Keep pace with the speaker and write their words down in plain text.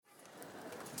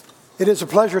It is a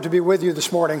pleasure to be with you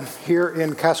this morning here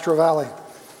in Castro Valley.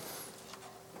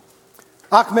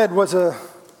 Ahmed was a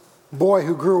boy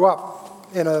who grew up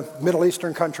in a Middle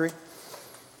Eastern country.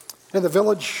 In the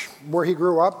village where he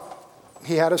grew up,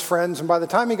 he had his friends, and by the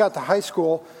time he got to high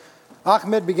school,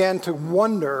 Ahmed began to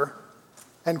wonder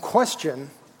and question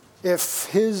if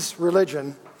his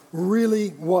religion really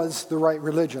was the right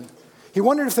religion. He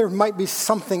wondered if there might be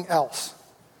something else.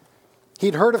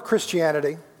 He'd heard of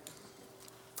Christianity.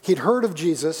 He'd heard of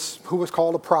Jesus, who was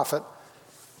called a prophet,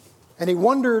 and he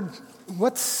wondered,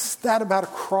 what's that about a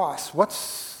cross?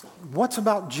 What's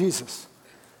about Jesus?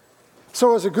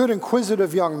 So as a good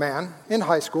inquisitive young man in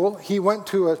high school, he went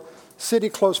to a city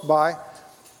close by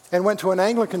and went to an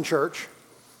Anglican church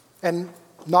and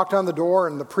knocked on the door,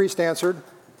 and the priest answered,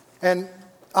 and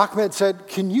Ahmed said,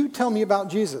 "Can you tell me about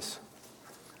Jesus?"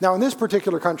 Now, in this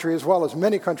particular country, as well as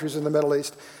many countries in the Middle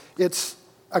East, it's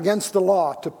against the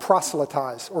law to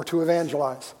proselytize or to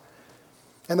evangelize.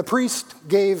 And the priest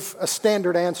gave a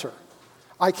standard answer.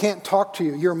 "I can't talk to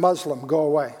you. You're Muslim. Go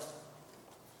away."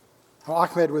 Well,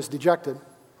 Ahmed was dejected,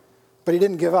 but he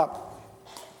didn't give up.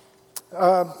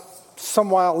 Some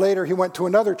while later, he went to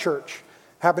another church,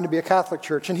 happened to be a Catholic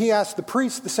church, and he asked the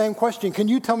priest the same question, "Can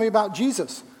you tell me about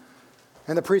Jesus?"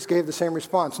 And the priest gave the same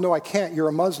response, "No, I can't. You're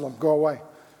a Muslim. Go away."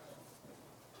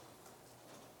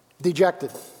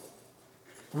 Dejected.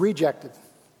 Rejected.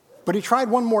 But he tried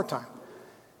one more time.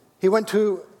 He went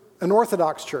to an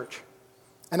Orthodox church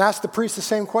and asked the priest the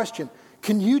same question,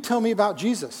 "Can you tell me about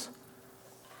Jesus?"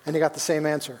 And he got the same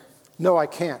answer, "No, I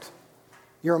can't.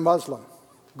 You're a Muslim.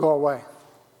 Go away."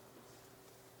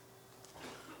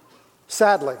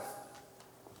 Sadly,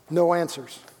 no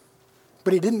answers.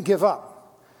 But he didn't give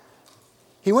up.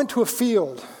 He went to a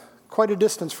field quite a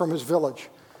distance from his village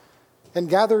and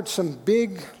gathered some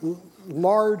big,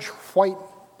 large white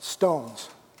stones,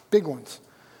 big ones,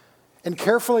 and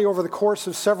carefully over the course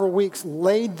of several weeks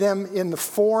laid them in the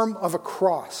form of a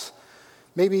cross,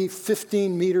 maybe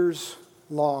 15 meters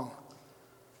long.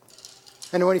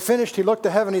 And when he finished, he looked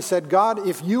to heaven, he said, "God,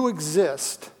 if you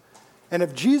exist, and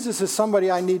if Jesus is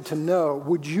somebody I need to know,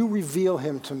 would you reveal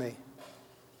him to me?"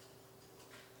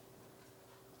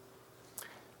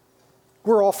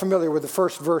 We're all familiar with the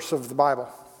first verse of the Bible.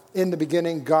 "In the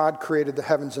beginning, God created the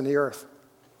heavens and the earth."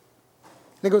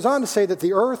 And it goes on to say that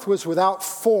the earth was without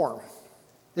form,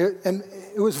 and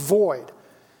it was void.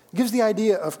 It gives the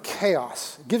idea of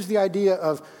chaos. It gives the idea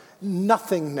of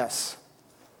nothingness.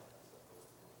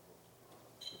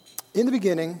 In the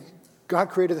beginning,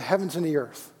 God created the heavens and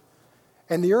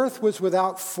the earth was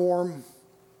without form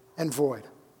and void.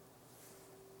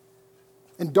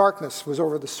 And darkness was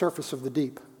over the surface of the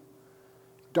deep.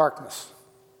 Darkness.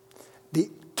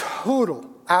 The total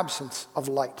absence of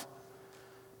light.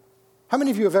 How many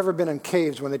of you have ever been in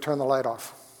caves when they turn the light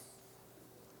off?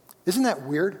 Isn't that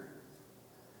weird?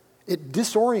 It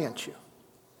disorients you.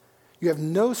 You have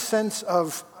no sense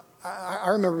of... I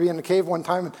remember being in a cave one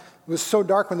time, and it was so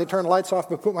dark when they turned the lights off,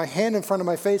 but I put my hand in front of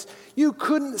my face. You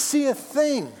couldn't see a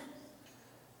thing.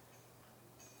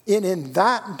 And in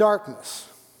that darkness,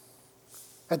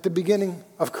 at the beginning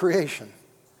of creation,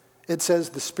 it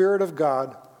says the Spirit of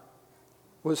God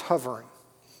was hovering.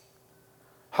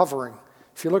 Hovering.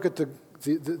 If you look at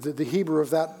the Hebrew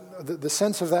of that, the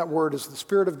sense of that word is the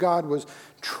Spirit of God was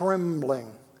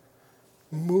trembling,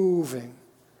 moving.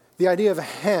 The idea of a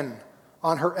hen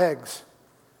on her eggs,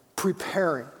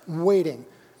 preparing, waiting,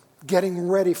 getting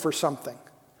ready for something.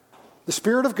 The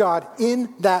Spirit of God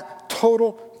in that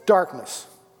total darkness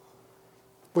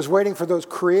was waiting for those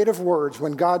creative words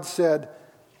when God said,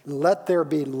 "Let there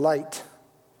be light,"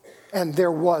 and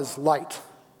there was light.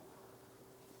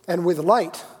 And with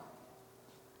light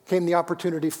came the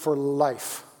opportunity for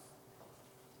life.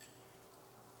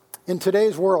 In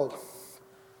today's world,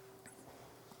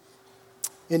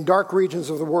 in dark regions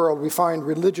of the world, we find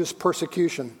religious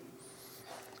persecution,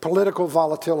 political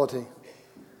volatility,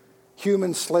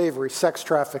 human slavery, sex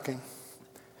trafficking,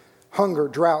 hunger,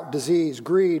 drought, disease,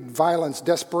 greed, violence,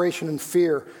 desperation and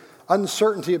fear,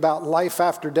 uncertainty about life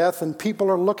after death, and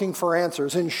people are looking for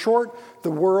answers. In short,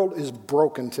 the world is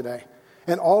broken today,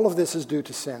 and all of this is due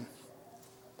to sin.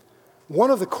 One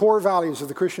of the core values of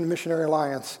the Christian Missionary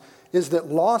Alliance is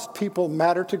that lost people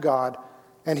matter to God,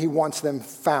 and he wants them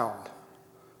found.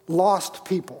 Lost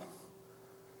people.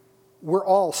 We're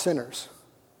all sinners.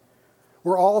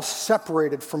 We're all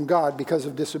separated from God because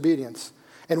of disobedience.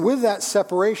 And with that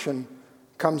separation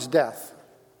comes death.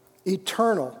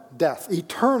 Eternal death.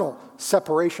 Eternal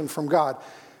separation from God.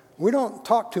 We don't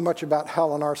talk too much about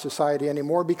hell in our society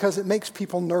anymore because it makes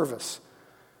people nervous.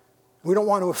 We don't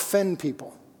want to offend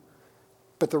people.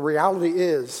 But the reality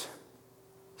is,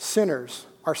 sinners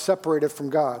are separated from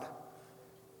God.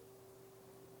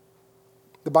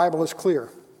 The Bible is clear.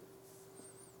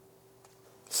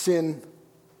 Sin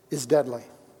is deadly.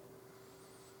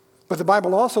 But the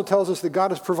Bible also tells us that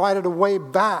God has provided a way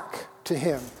back to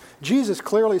him. Jesus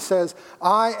clearly says,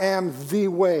 I am the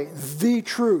way, the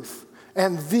truth,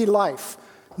 and the life.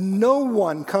 No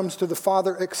one comes to the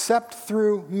Father except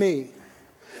through me.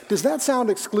 Does that sound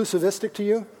exclusivistic to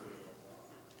you?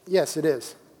 Yes, it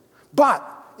is. But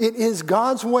it is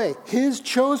God's way, his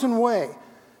chosen way,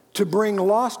 to bring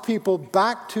lost people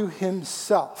back to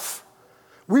himself.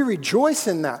 We rejoice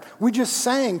in that. We just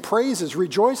sang praises,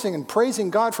 rejoicing and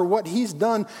praising God for what he's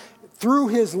done through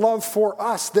his love for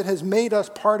us that has made us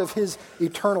part of his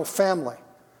eternal family.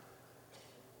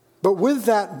 But with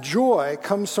that joy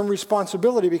comes some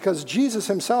responsibility, because Jesus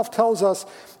himself tells us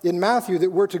in Matthew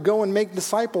that we're to go and make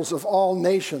disciples of all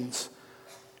nations.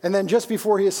 And then just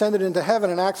before he ascended into heaven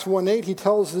in Acts 1:8, he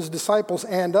tells his disciples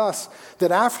and us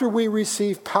that after we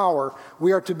receive power,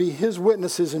 we are to be his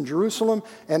witnesses in Jerusalem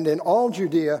and in all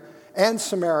Judea and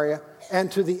Samaria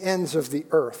and to the ends of the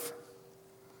earth.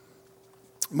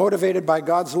 Motivated by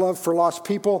God's love for lost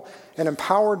people and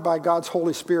empowered by God's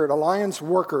Holy Spirit, Alliance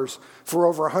workers for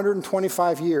over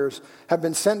 125 years have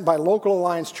been sent by local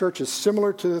Alliance churches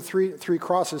similar to the three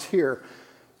crosses here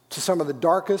to some of the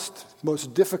darkest,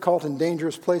 most difficult and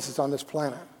dangerous places on this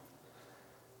planet.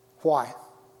 Why?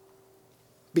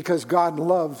 Because God's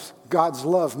love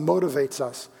motivates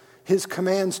us. His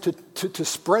commands to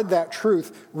spread that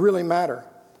truth really matter.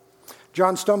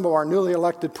 John Stumbo, our newly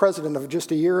elected president of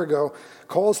just a year ago,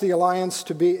 calls the Alliance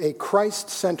to be a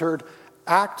Christ-centered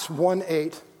Acts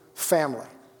 1:8 family.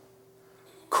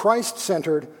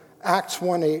 Christ-centered Acts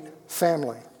 1:8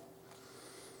 family.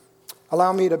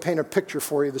 Allow me to paint a picture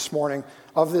for you this morning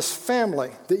of this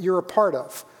family that you're a part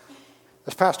of.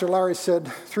 As Pastor Larry said,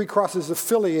 Three Crosses is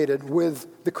affiliated with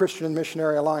the Christian and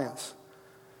Missionary Alliance.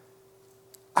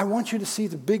 I want you to see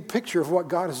the big picture of what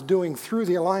God is doing through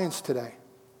the Alliance today.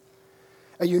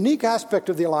 A unique aspect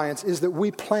of the Alliance is that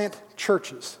we plant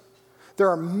churches. There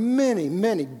are many,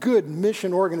 many good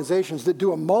mission organizations that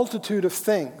do a multitude of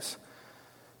things,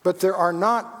 but there are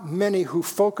not many who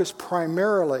focus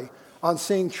primarily on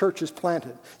seeing churches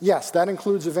planted. Yes, that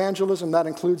includes evangelism, that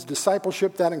includes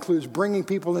discipleship, that includes bringing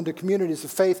people into communities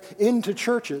of faith, into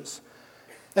churches.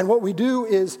 And what we do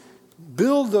is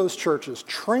build those churches,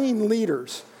 train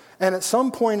leaders, and at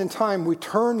some point in time, we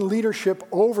turn leadership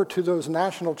over to those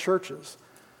national churches.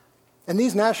 And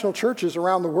these national churches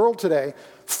around the world today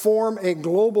form a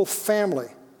global family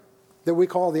that we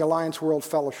call the Alliance World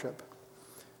Fellowship.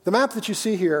 The map that you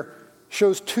see here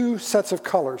shows two sets of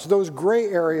colors. Those gray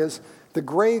areas, the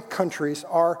gray countries,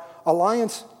 are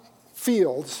Alliance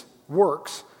fields,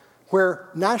 works, where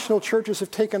national churches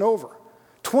have taken over.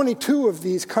 22 of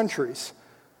these countries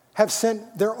have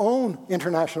sent their own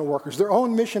international workers, their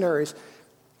own missionaries,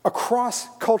 across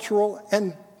cultural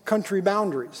and country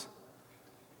boundaries.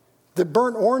 The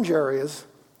burnt orange areas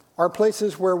are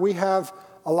places where we have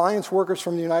Alliance workers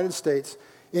from the United States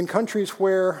in countries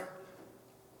where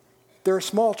there are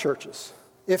small churches,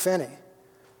 if any,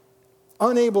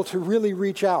 unable to really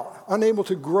reach out, unable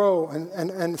to grow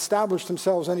and establish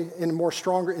themselves in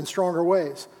stronger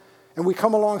ways. And we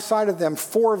come alongside of them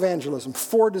for evangelism,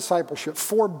 for discipleship,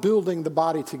 for building the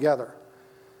body together.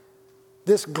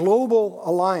 This global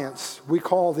alliance we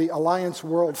call the Alliance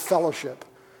World Fellowship,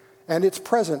 and it's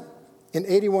present in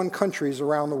 81 countries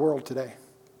around the world today.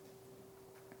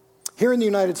 Here in the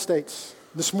United States,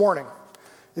 this morning,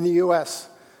 in the U.S.,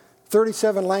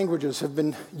 37 languages have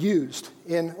been used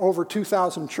in over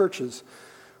 2,000 churches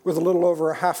with a little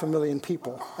over 500,000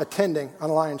 people attending an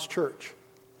Alliance church.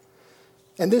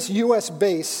 And this U.S.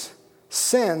 base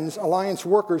sends Alliance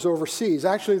workers overseas.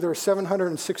 Actually, there are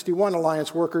 761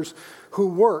 Alliance workers who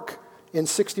work in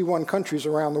 61 countries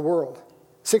around the world.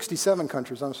 67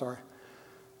 countries, I'm sorry.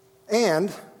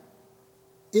 And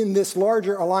in this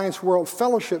larger Alliance World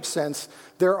Fellowship sense,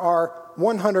 there are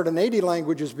 180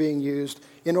 languages being used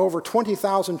in over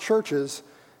 20,000 churches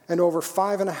and over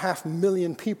 5.5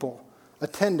 million people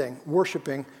attending,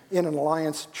 worshiping in an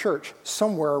Alliance church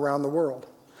somewhere around the world.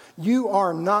 You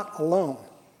are not alone.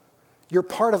 You're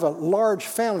part of a large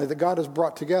family that God has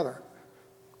brought together.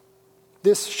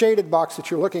 This shaded box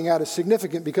that you're looking at is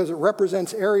significant because it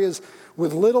represents areas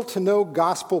with little to no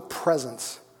gospel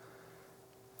presence.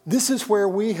 This is where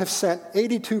we have sent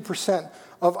 82%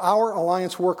 of our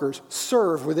Alliance workers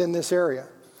serve within this area.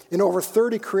 In over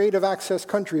 30 creative access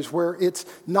countries where it's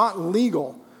not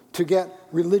legal to get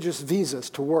religious visas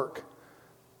to work.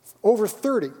 Over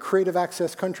 30 creative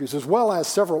access countries, as well as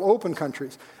several open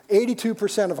countries.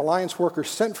 82% of Alliance workers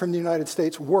sent from the United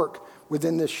States work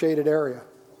within this shaded area.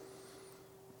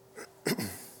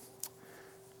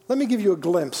 Let me give you a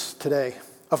glimpse today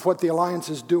of what the Alliance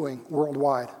is doing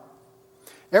worldwide.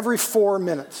 Every 4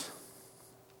 minutes,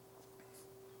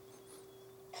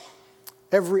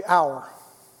 every hour,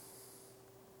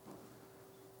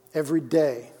 every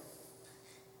day,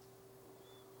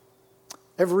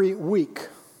 every week,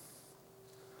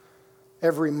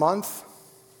 every month,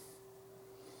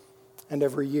 and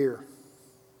every year.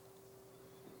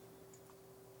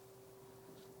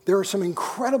 There are some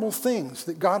incredible things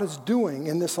that God is doing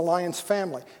in this Alliance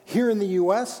family, here in the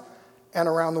U.S. and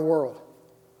around the world.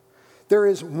 There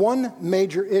is one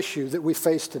major issue that we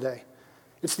face today.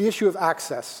 It's the issue of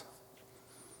access.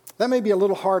 That may be a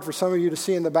little hard for some of you to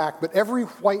see in the back, but every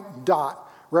white dot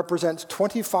represents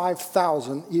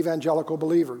 25,000 evangelical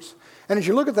believers. And as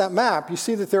you look at that map, you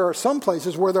see that there are some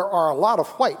places where there are a lot of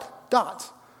white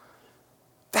dots.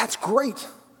 That's great.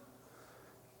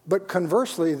 But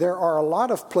conversely, there are a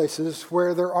lot of places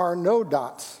where there are no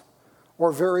dots,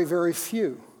 or very, very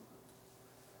few.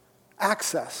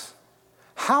 Access.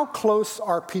 How close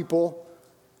are people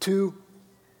to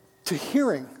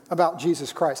hearing about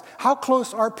Jesus Christ? How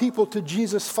close are people to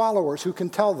Jesus' followers who can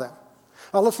tell them?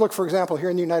 Now let's look, for example,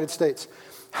 here in the United States.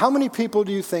 How many people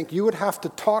do you think you would have to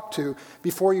talk to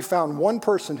before you found one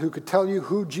person who could tell you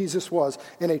who Jesus was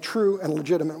in a true and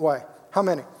legitimate way? How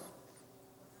many?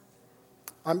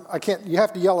 I can't. You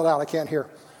have to yell it out. I can't hear.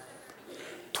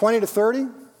 20 to 30?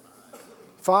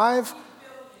 5?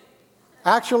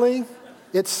 Actually,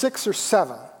 it's 6 or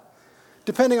 7.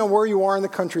 Depending on where you are in the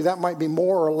country, that might be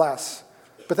more or less.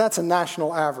 But that's a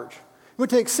national average. It would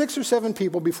take 6 or 7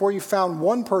 people before you found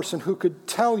one person who could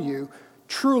tell you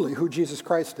truly who Jesus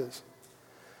Christ is.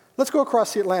 Let's go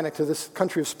across the Atlantic to this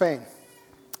country of Spain.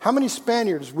 How many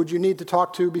Spaniards would you need to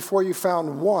talk to before you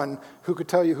found one who could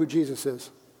tell you who Jesus is?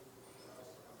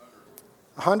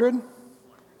 100?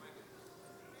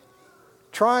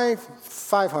 Try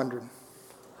 500.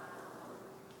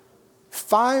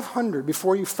 500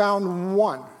 before you found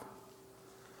one.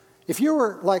 If you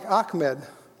were like Ahmed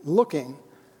looking,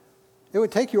 it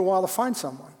would take you a while to find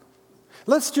someone.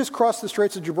 Let's just cross the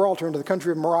Straits of Gibraltar into the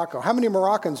country of Morocco. How many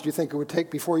Moroccans do you think it would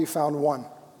take before you found one?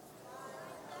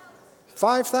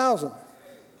 5,000.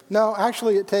 No,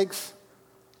 actually it takes...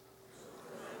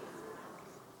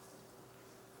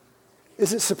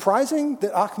 Is it surprising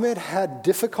that Ahmed had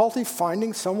difficulty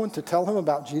finding someone to tell him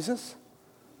about Jesus?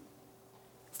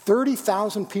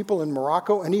 30,000 people in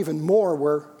Morocco and even more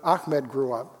where Ahmed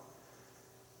grew up.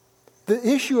 The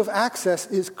issue of access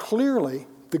is clearly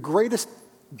the greatest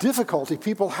difficulty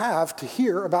people have to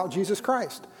hear about Jesus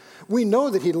Christ. We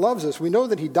know that he loves us. We know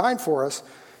that he died for us.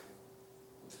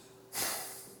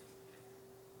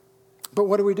 But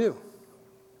what do?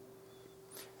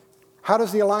 How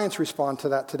does the Alliance respond to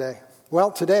that today? Well,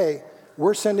 today,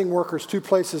 we're sending workers to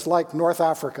places like North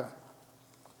Africa,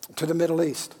 to the Middle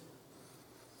East,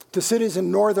 to cities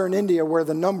in northern India where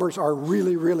the numbers are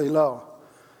really, really low.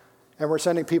 And we're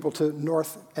sending people to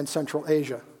North and Central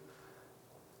Asia,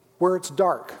 where it's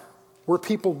dark, where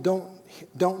people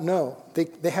don't know,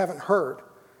 they haven't heard.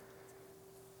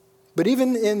 But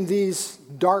even in these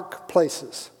dark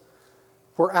places,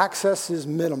 where access is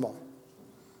minimal,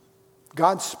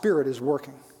 God's Spirit is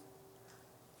working.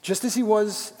 Just as he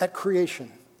was at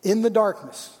creation, in the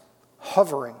darkness,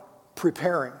 hovering,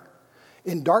 preparing.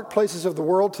 In dark places of the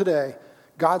world today,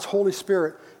 God's Holy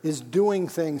Spirit is doing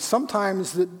things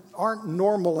sometimes that aren't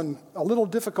normal and a little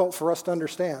difficult for us to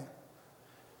understand.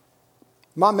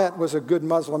 Mamet was a good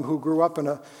Muslim who grew up in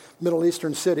a Middle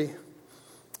Eastern city.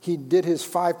 He did his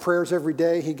 5 prayers every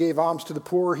day. He gave alms to the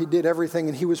poor. He did everything,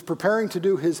 and he was preparing to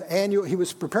do his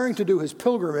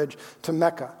pilgrimage to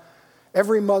Mecca.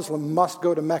 Every Muslim must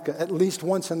go to Mecca at least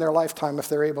once in their lifetime if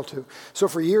they're able to. So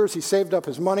for years he saved up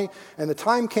his money, and the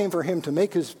time came for him to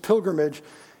make his pilgrimage,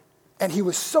 and he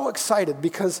was so excited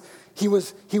because he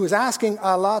was asking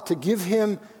Allah to give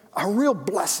him a real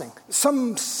blessing,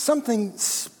 something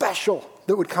special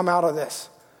that would come out of this.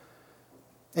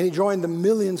 And he joined the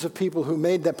millions of people who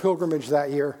made that pilgrimage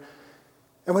that year.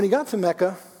 And when he got to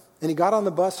Mecca, and he got on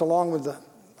the bus along with the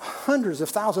hundreds of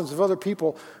thousands of other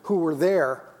people who were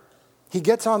there, he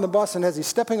gets on the bus, and as he's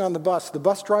stepping on the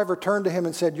bus driver turned to him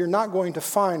and said, "You're not going to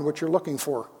find what you're looking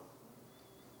for."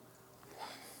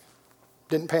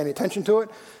 Didn't pay any attention to it,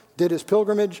 did his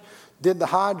pilgrimage, did the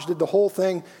Hajj, did the whole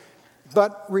thing,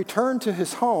 but returned to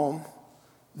his home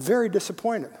very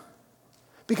disappointed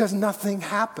because nothing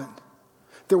happened.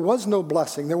 There was no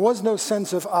blessing. There was no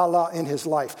sense of Allah in his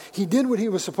life. He did what he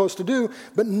was supposed to do,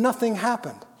 but nothing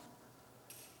happened.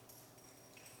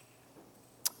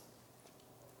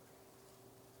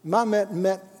 Mehmet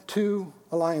met 2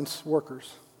 Alliance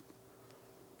workers.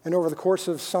 And over the course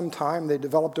of some time, they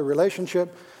developed a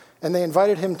relationship, and they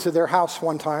invited him to their house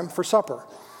one time for supper.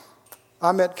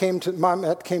 Mehmet came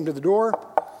to the door.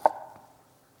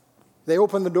 They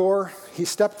opened the door. He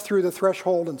stepped through the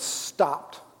threshold and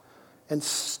stopped and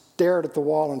stared at the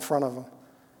wall in front of him.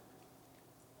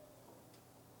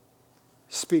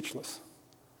 Speechless.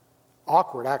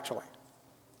 Awkward, actually.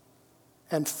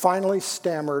 And finally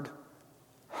stammered,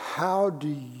 "How do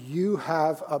you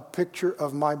have a picture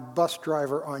of my bus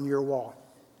driver on your wall?"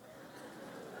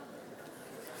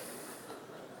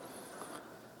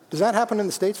 Does that happen in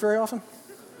the States very often?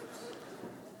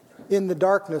 In the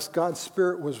darkness, God's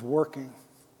Spirit was working.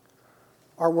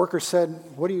 Our workers said,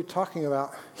 "What are you talking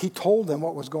about?" He told them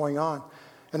what was going on.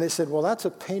 And they said, "Well, that's a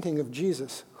painting of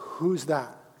Jesus. Who's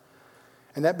that?"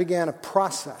 And that began a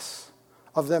process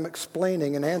of them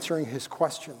explaining and answering his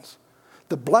questions.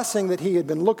 The blessing that he had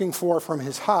been looking for from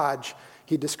his Hajj,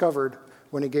 he discovered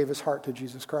when he gave his heart to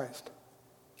Jesus Christ.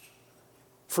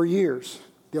 For years,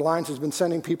 the Alliance has been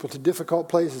sending people to difficult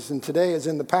places, and today, as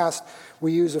in the past,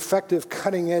 we use effective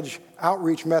cutting-edge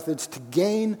outreach methods to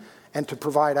gain and to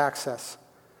provide access.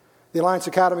 The Alliance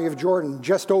Academy of Jordan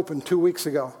just opened 2 weeks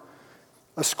ago,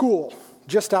 a school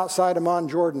just outside Amman,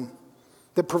 Jordan,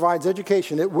 that provides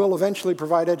education. It will eventually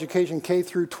provide education K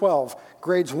through 12.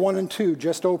 Grades 1 and 2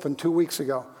 just opened 2 weeks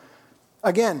ago.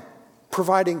 Again,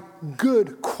 providing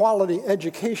good quality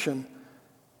education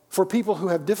for people who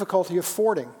have difficulty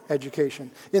affording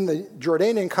education. In the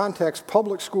Jordanian context,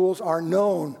 public schools are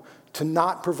known to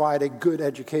not provide a good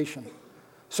education.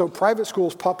 So private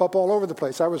schools pop up all over the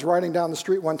place. I was riding down the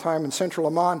street one time in central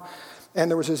Amman,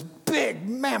 and there was this big,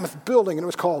 mammoth building, and it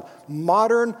was called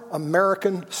Modern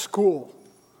American School.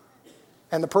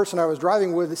 And the person I was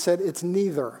driving with said, "It's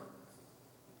neither.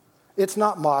 It's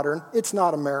not modern. It's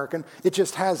not American. It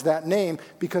just has that name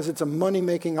because it's a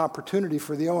money-making opportunity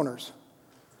for the owners."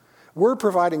 We're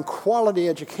providing quality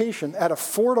education at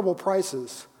affordable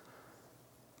prices,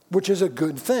 which is a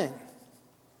good thing,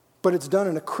 but it's done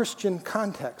in a Christian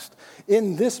context.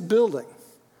 In this building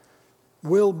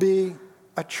will be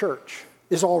a church,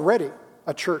 is already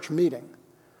a church meeting,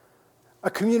 a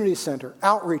community center,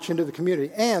 outreach into the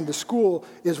community, and the school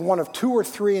is one of 2 or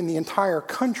 3 in the entire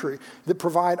country that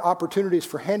provide opportunities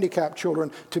for handicapped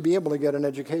children to be able to get an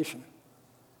education.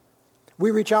 We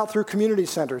reach out through community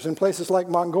centers in places like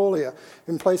Mongolia,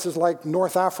 in places like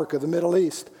North Africa, the Middle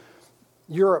East,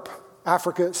 Europe,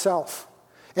 Africa itself.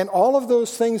 And all of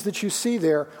those things that you see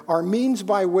there are means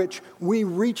by which we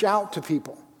reach out to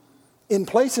people in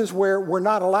places where we're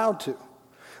not allowed to.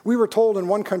 We were told in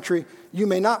one country, you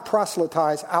may not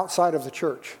proselytize outside of the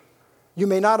church. You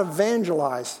may not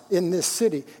evangelize in this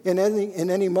city, in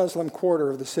any Muslim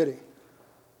quarter of the city.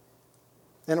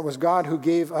 And it was God who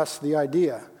gave us the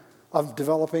idea of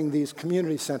developing these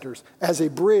community centers as a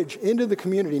bridge into the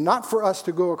community, not for us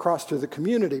to go across to the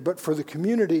community, but for the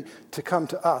community to come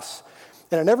to us.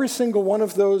 And in every single one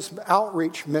of those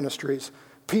outreach ministries,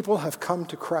 people have come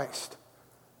to Christ.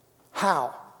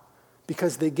 How?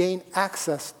 Because they gain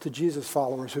access to Jesus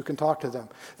followers who can talk to them.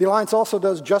 The Alliance also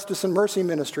does justice and mercy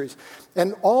ministries.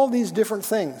 And all these different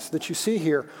things that you see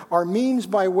here are means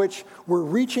by which we're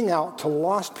reaching out to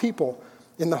lost people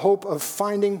in the hope of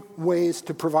finding ways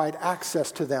to provide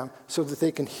access to them so that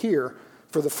they can hear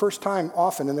for the first time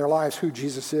often in their lives who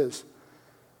Jesus is.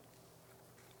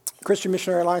 Christian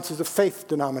Missionary Alliance is a faith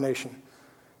denomination.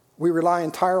 We rely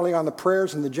entirely on the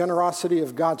prayers and the generosity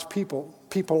of God's people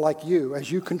like you,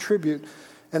 as you contribute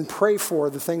and pray for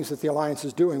the things that the Alliance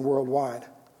is doing worldwide.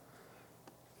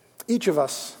 Each of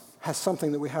us has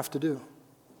something that we have to do.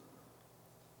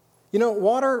 You know,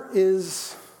 water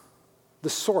is the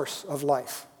source of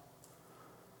life.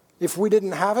 If we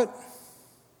didn't have it,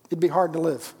 it'd be hard to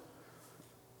live.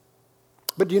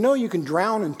 But do you know you can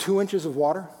drown in 2 inches of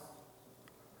water?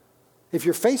 If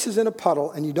your face is in a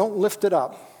puddle and you don't lift it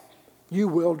up, you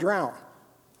will drown.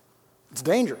 It's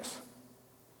dangerous.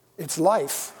 It's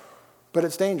life, but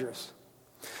it's dangerous.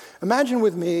 Imagine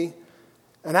with me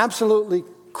an absolutely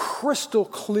crystal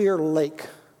clear lake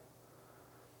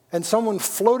and someone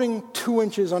floating 2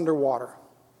 inches underwater.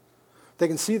 They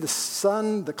can see the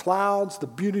sun, the clouds, the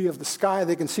beauty of the sky.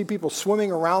 They can see people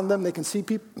swimming around them. They can see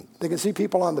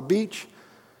people on the beach.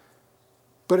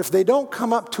 But if they don't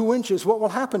come up 2 inches, what will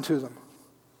happen to them?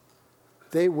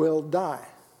 They will die.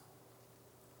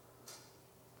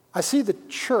 I see the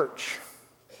church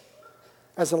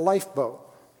as a lifeboat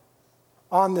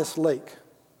on this lake.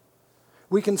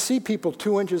 We can see people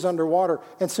 2 inches underwater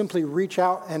and simply reach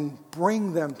out and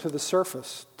bring them to the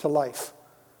surface, to life.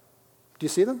 Do you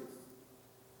see them?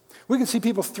 We can see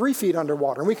people 3 feet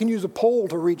underwater, and we can use a pole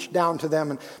to reach down to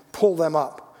them and pull them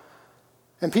up.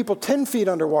 And people 10 feet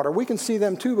underwater, we can see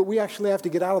them too, but we actually have to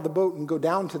get out of the boat and go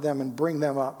down to them and bring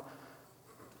them up.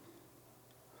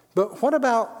 But what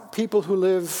about people who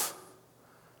live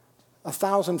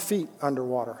 1,000 feet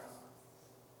underwater?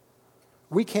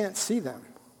 We can't see them.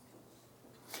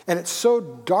 And it's so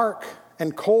dark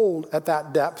and cold at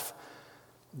that depth,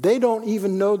 they don't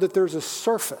even know that there's a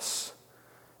surface.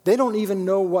 They don't even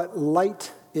know what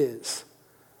light is.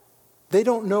 They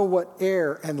don't know what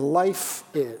air and life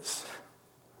is.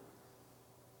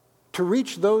 To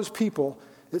reach those people,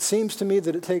 it seems to me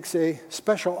that it takes a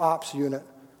special ops unit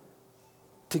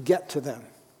to get to them.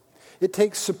 It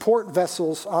takes support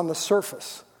vessels on the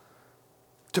surface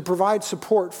to provide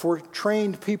support for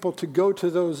trained people to go to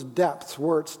those depths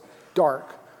where it's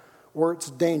dark, where it's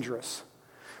dangerous,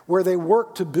 where they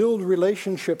work to build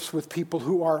relationships with people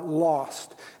who are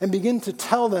lost and begin to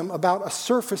tell them about a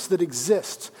surface that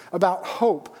exists, about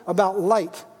hope, about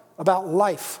light, about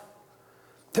life,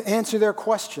 to answer their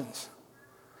questions,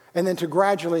 and then to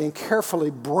gradually and carefully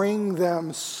bring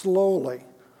them slowly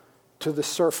to the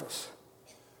surface,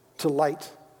 to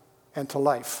light and to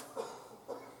life.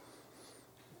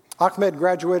 Ahmed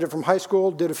graduated from high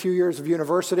school, did a few years of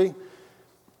university,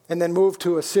 and then moved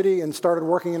to a city and started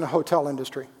working in the hotel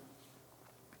industry.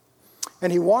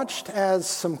 And he watched as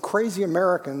some crazy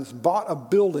Americans bought a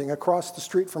building across the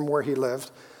street from where he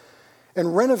lived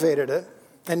and renovated it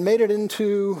and made it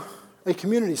into a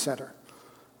community center.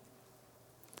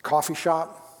 Coffee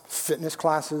shop, fitness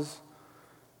classes.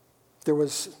 There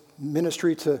was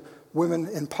ministry to women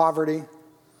in poverty.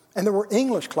 And there were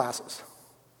English classes.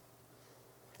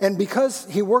 And because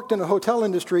he worked in the hotel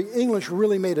industry, English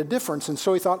really made a difference. And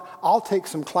so he thought, I'll take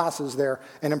some classes there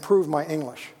and improve my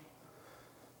English.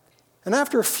 And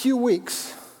after a few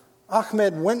weeks,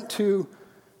 Ahmed went to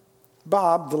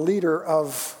Bob, the leader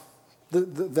of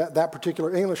that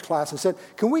particular English class, and said,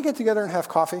 can we get together and have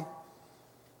coffee?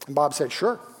 And Bob said,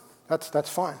 sure, that's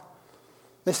fine.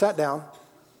 They sat down,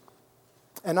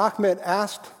 and Ahmed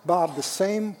asked Bob the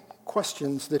same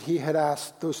questions that he had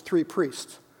asked those 3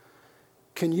 priests.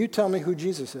 Can you tell me who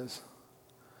Jesus is?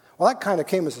 Well, that kind of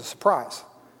came as a surprise.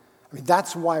 I mean,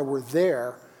 that's why we're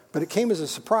there, but it came as a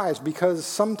surprise because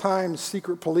sometimes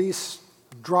secret police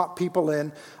drop people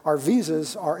in. Our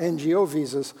visas are NGO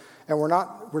visas, and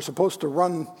we're supposed to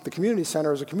run the community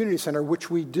center as a community center, which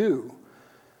we do.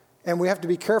 And we have to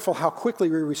be careful how quickly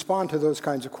we respond to those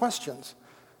kinds of questions.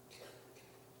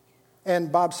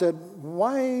 And Bob said,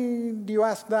 why do you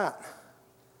ask that?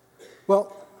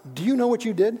 Well, do you know what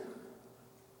you did?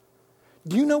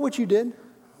 Do you know what you did?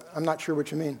 I'm not sure what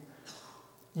you mean.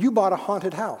 You bought a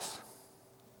haunted house.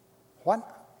 What?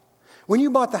 When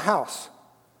you bought the house,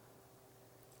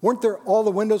 weren't there all the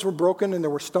windows were broken and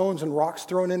there were stones and rocks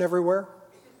thrown in everywhere?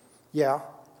 Yeah.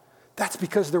 That's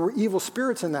because there were evil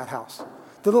spirits in that house.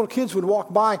 The little kids would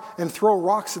walk by and throw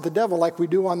rocks at the devil like we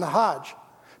do on the Hajj.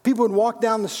 People would walk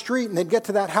down the street and they'd get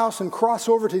to that house and cross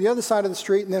over to the other side of the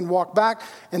street and then walk back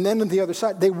and then to the other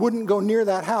side. They wouldn't go near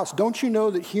that house. Don't you know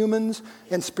that humans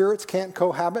and spirits can't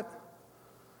cohabit?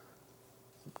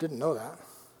 Didn't know that.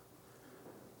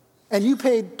 And you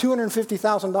paid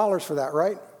 $250,000 for that,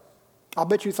 right? I'll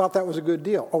bet you thought that was a good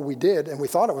deal. Oh, we did, and we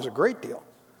thought it was a great deal.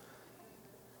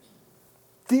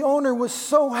 The owner was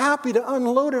so happy to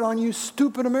unload it on you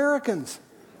stupid Americans.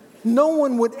 No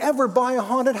one would ever buy a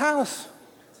haunted house.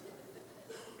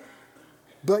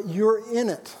 But you're in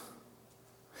it.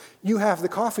 You have the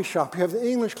coffee shop, you have the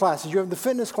English classes, you have the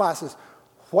fitness classes.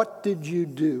 What did you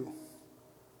do?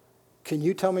 Can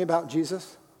you tell me about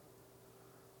Jesus?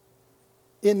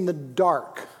 In the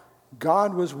dark,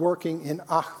 God was working in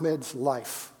Ahmed's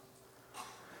life,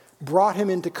 brought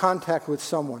him into contact with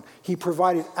someone. He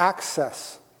provided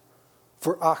access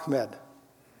for Ahmed.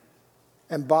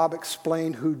 And Bob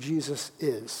explained who Jesus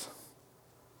is.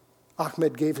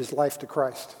 Ahmed gave his life to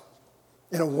Christ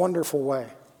in a wonderful way.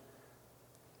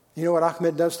 You know what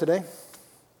Ahmed does today?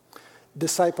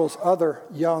 Disciples other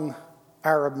young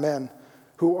Arab men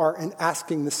who are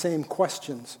asking the same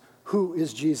questions. Who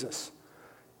is Jesus?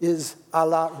 Is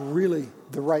Allah really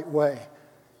the right way?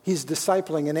 He's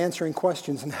discipling and answering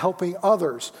questions and helping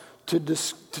others to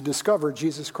discover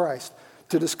Jesus Christ,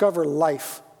 to discover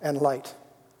life and light.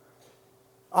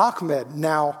 Ahmed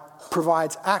now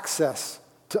provides access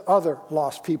to other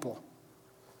lost people.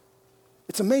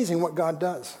 It's amazing what God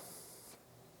does.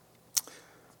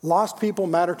 Lost people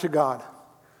matter to God,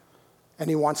 and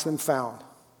he wants them found.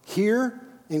 Here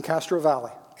in Castro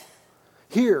Valley,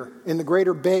 here in the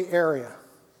greater Bay Area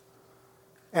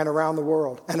and around the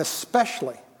world, and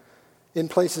especially in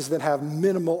places that have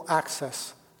minimal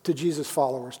access to Jesus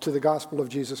followers, to the gospel of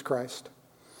Jesus Christ.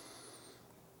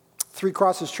 Three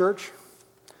Crosses Church,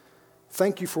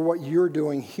 thank you for what you're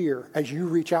doing here as you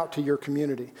reach out to your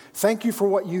community. Thank you for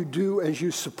what you do as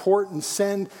you support and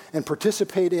send and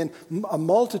participate in a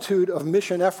multitude of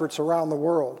mission efforts around the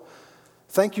world.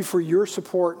 Thank you for your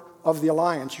support of the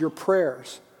Alliance, your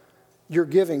prayers, your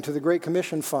giving to the Great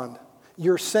Commission Fund,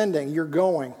 your sending, your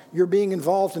going, your being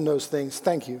involved in those things.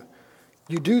 Thank you.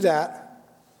 You do that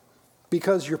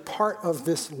because you're part of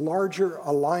this larger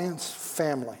Alliance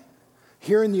family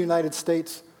here in the United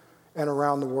States and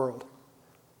around the world.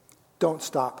 Don't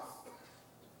stop.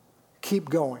 Keep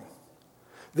going.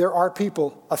 There are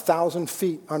people 1,000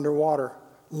 feet underwater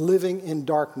living in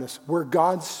darkness where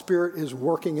God's Spirit is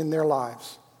working in their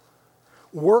lives.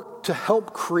 Work to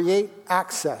help create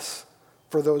access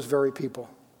for those very people.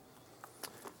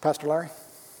 Pastor Larry?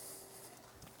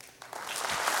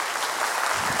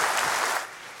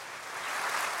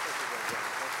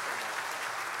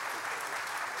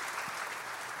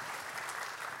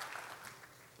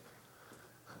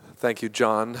 Thank you,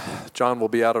 John. John will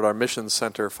be out at our missions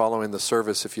center following the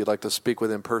service if you'd like to speak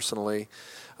with him personally.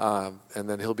 And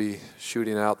then he'll be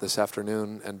shooting out this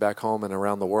afternoon and back home and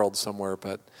around the world somewhere.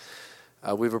 But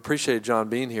we've appreciated John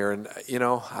being here. And,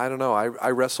 I don't know. I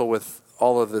wrestle with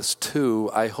all of this too.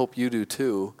 I hope you do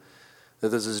too. That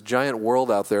there's this giant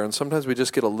world out there. And sometimes we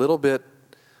just get a little bit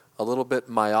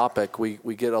myopic.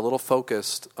 We get a little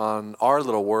focused on our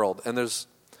little world. And there's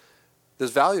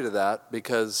value to that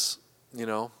because,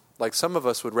 like some of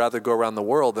us would rather go around the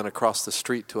world than across the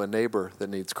street to a neighbor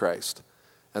that needs Christ.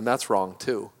 And that's wrong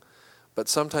too. But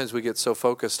sometimes we get so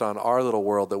focused on our little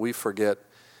world that we forget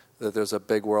that there's a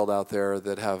big world out there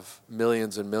that have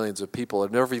millions and millions of people who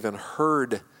have never even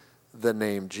heard the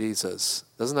name Jesus.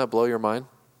 Doesn't that blow your mind?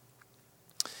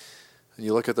 And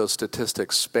you look at those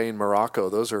statistics, Spain, Morocco,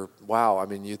 those are, wow.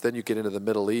 Then you get into the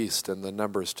Middle East and the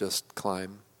numbers just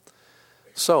climb.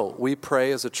 So we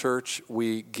pray as a church,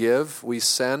 we give, we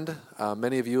send.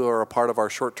 Many of you are a part of our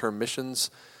short-term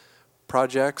missions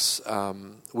projects.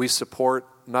 We support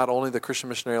not only the Christian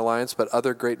Missionary Alliance, but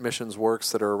other great missions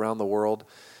works that are around the world.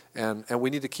 And we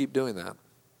need to keep doing that.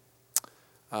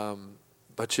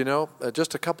 But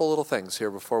just a couple little things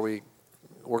here before we're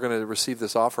going to receive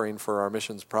this offering for our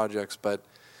missions projects. But,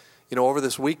 over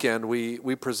this weekend,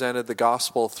 we presented the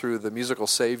gospel through the musical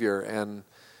Savior, and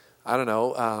I don't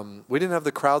know, we didn't have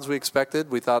the crowds we expected.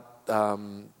 We thought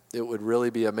it would really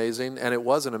be amazing, and it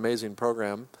was an amazing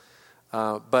program.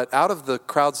 But out of the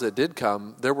crowds that did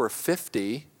come, there were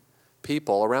 50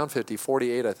 people, around 50,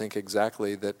 48 I think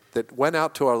exactly, that went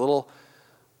out to our little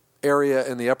area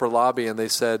in the upper lobby and they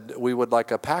said, we would like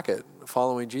a packet,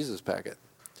 following Jesus packet.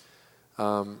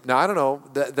 Now, I don't know,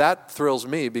 that thrills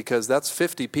me because that's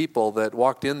 50 people that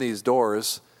walked in these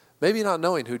doors, maybe not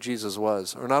knowing who Jesus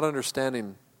was or not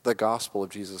understanding the gospel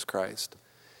of Jesus Christ,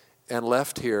 and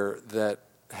left here that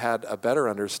had a better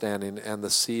understanding, and the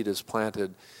seed is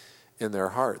planted in their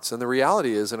hearts. And the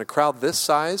reality is, in a crowd this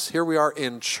size, here we are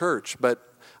in church,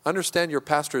 but understand your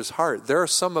pastor's heart. There are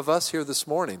some of us here this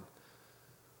morning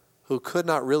who could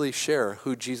not really share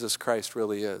who Jesus Christ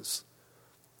really is.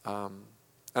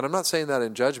 And I'm not saying that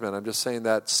in judgment. I'm just saying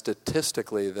that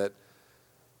statistically that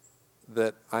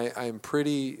I'm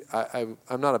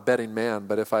not a betting man,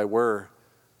 but if I were,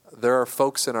 there are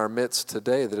folks in our midst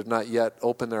today that have not yet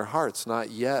opened their hearts,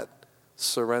 not yet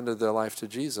surrendered their life to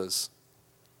Jesus.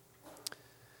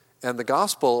 And the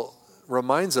gospel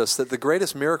reminds us that the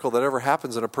greatest miracle that ever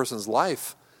happens in a person's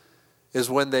life is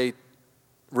when they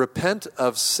repent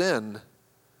of sin,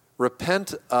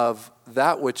 repent of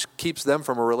that which keeps them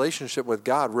from a relationship with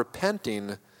God,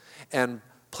 repenting and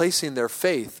placing their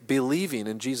faith, believing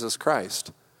in Jesus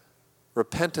Christ.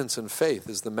 Repentance and faith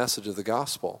is the message of the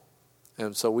gospel.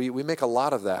 And so we make a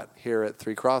lot of that here at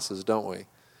Three Crosses, don't we?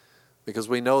 Because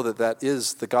we know that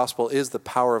is the gospel is the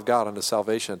power of God unto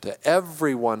salvation to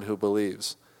everyone who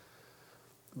believes.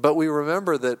 But we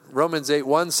remember that Romans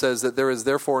 8:1 says that there is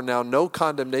therefore now no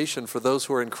condemnation for those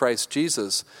who are in Christ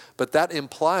Jesus. But that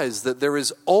implies that there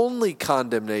is only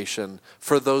condemnation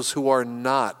for those who are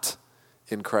not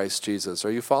in Christ Jesus.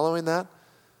 Are you following that?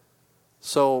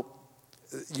 So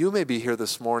you may be here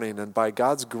this morning, and by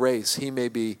God's grace, He may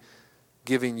be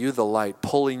giving you the light,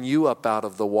 pulling you up out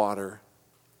of the water.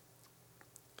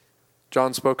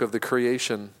 John spoke of the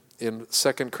creation. In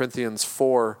 2 Corinthians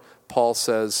 4, Paul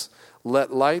says,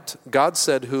 God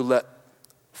said, who let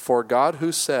For God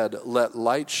who said, let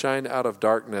light shine out of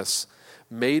darkness,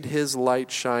 made his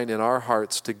light shine in our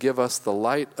hearts to give us the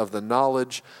light of the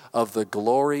knowledge of the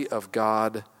glory of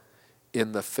God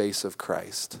in the face of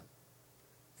Christ.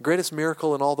 The greatest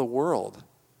miracle in all the world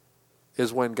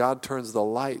is when God turns the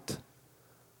light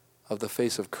of the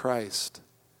face of Christ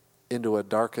into a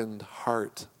darkened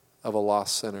heart of a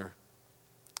lost sinner.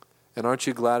 And aren't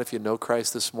you glad, if you know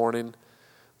Christ this morning,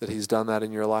 that he's done that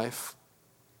in your life?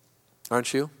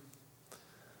 Aren't you?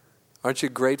 Aren't you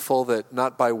grateful that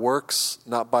not by works,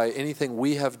 not by anything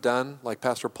we have done, like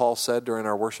Pastor Paul said during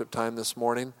our worship time this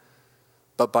morning,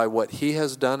 but by what he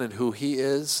has done and who he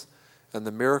is, and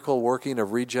the miracle working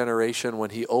of regeneration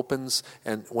when he opens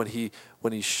and when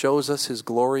he shows us his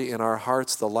glory in our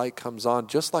hearts, the light comes on,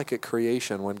 just like at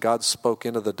creation when God spoke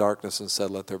into the darkness and said,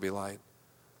 let there be light.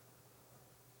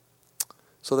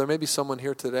 So there may be someone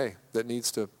here today that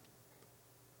needs to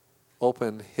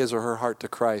open his or her heart to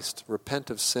Christ,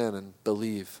 repent of sin, and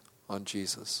believe on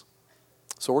Jesus.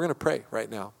 So we're going to pray right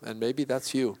now, and maybe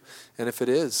that's you. And if it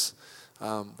is,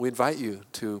 we invite you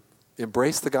to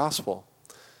embrace the gospel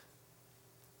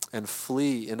and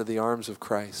flee into the arms of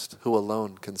Christ, who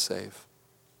alone can save.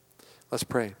 Let's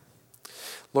pray.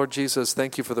 Lord Jesus,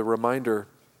 thank you for the reminder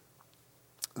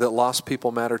that lost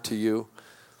people matter to you.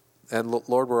 And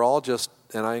Lord, we're all just,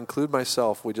 and I include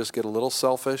myself, we just get a little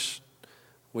selfish.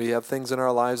 We have things in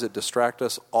our lives that distract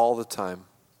us all the time.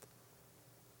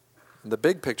 And the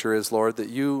big picture is, Lord, that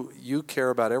you care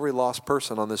about every lost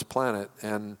person on this planet,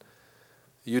 and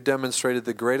you demonstrated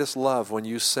the greatest love when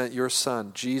you sent your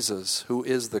Son, Jesus, who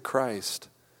is the Christ,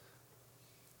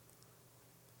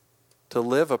 to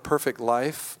live a perfect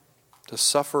life, to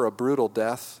suffer a brutal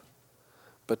death,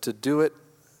 but to do it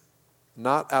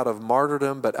not out of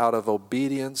martyrdom, but out of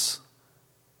obedience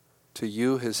to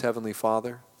you, his heavenly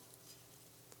Father.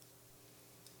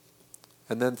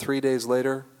 And then 3 days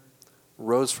later,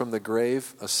 rose from the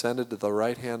grave, ascended to the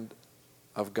right hand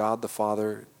of God the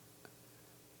Father,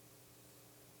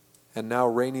 and now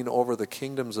reigning over the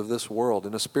kingdoms of this world,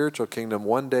 in a spiritual kingdom,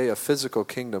 one day a physical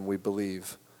kingdom, we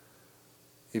believe.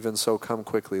 Even so, come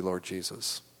quickly, Lord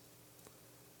Jesus.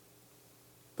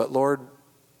 But Lord,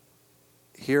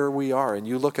 here we are, and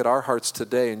you look at our hearts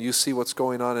today, and you see what's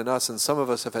going on in us, and some of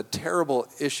us have had terrible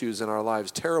issues in our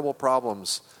lives, terrible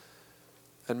problems.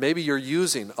 And maybe you're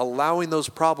allowing those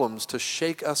problems to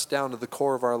shake us down to the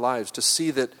core of our lives, to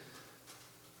see that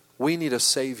we need a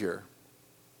Savior.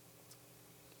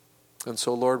 And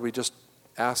so, Lord, we just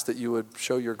ask that you would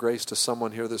show your grace to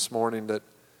someone here this morning that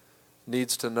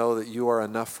needs to know that you are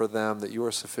enough for them, that you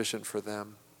are sufficient for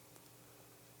them.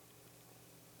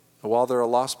 And while there are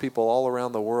lost people all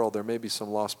around the world, there may be some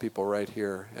lost people right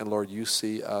here. And Lord, you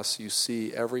see us, you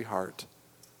see every heart.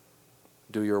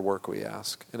 Do your work, we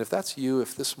ask. And if that's you,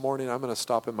 if this morning, I'm going to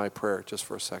stop in my prayer just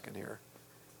for a second here.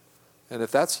 And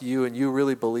if that's you and you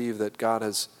really believe that God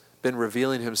has been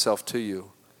revealing himself to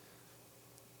you,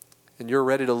 and you're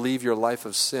ready to leave your life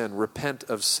of sin, repent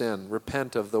of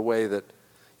the way that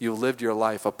you lived your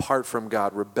life apart from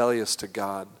God, rebellious to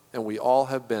God. And we all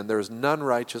have been. There is none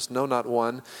righteous, no, not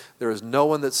one. There is no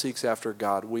one that seeks after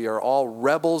God. We are all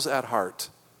rebels at heart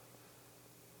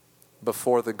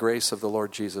before the grace of the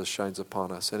Lord Jesus shines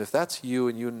upon us. And if that's you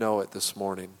and you know it this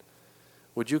morning,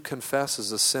 would you confess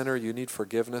as a sinner you need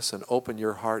forgiveness and open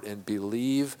your heart and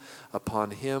believe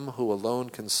upon him who alone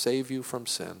can save you from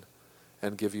sin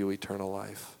and give you eternal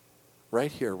life?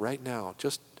 Right here, right now,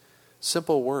 just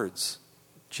simple words.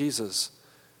 Jesus,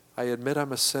 I admit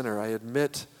I'm a sinner. I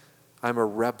admit I'm a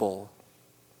rebel.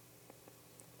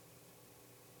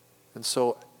 And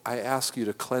so I ask you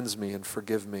to cleanse me and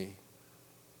forgive me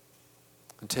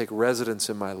and take residence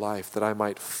in my life that I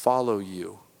might follow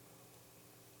you.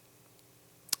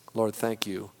 Lord, thank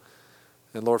you.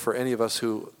 And Lord, for any of us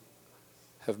who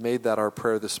have made that our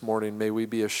prayer this morning, may we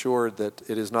be assured that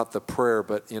it is not the prayer,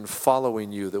 but in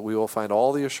following you, that we will find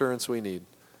all the assurance we need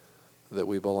that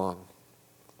we belong.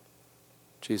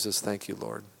 Jesus, thank you,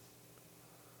 Lord.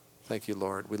 Thank you,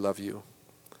 Lord. We love you.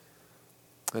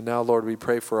 And now, Lord, we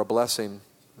pray for a blessing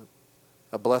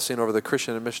over the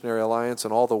Christian and Missionary Alliance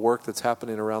and all the work that's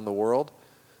happening around the world.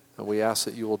 And we ask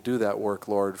that you will do that work,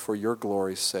 Lord, for your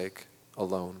glory's sake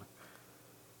alone.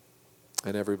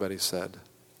 And everybody said,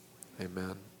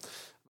 amen.